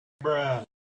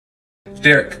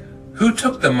Derek, who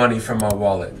took the money from my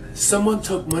wallet? Someone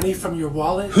took money from your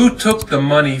wallet? Who took the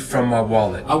money from my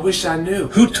wallet? I wish I knew.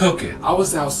 Who took it? I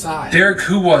was outside. Derek,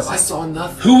 who was it? I saw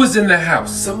nothing. Who was in the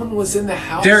house? Someone was in the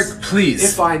house. Derek, please.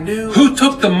 If I knew. Who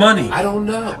took the money? I don't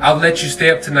know. I'll let you stay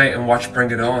up tonight and watch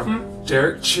Bring It On.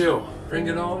 Derek, chill. Bring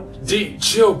it on? D,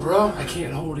 chill, bro. I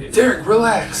can't hold it. Derek,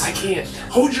 relax. I can't.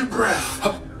 Hold your breath.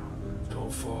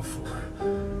 Don't fall for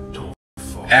it. Don't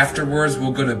fall. Afterwards,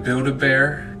 we'll go to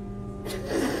Build-A-Bear.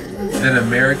 Then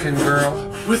American Girl.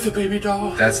 With the baby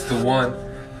doll? That's the one.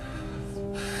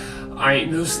 I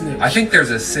ain't no snitch. I think there's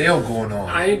a sale going on.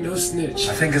 I ain't no snitch.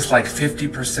 I think it's like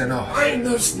 50% off. I ain't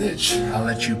no snitch. I'll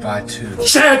let you buy two.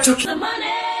 Chad took The money.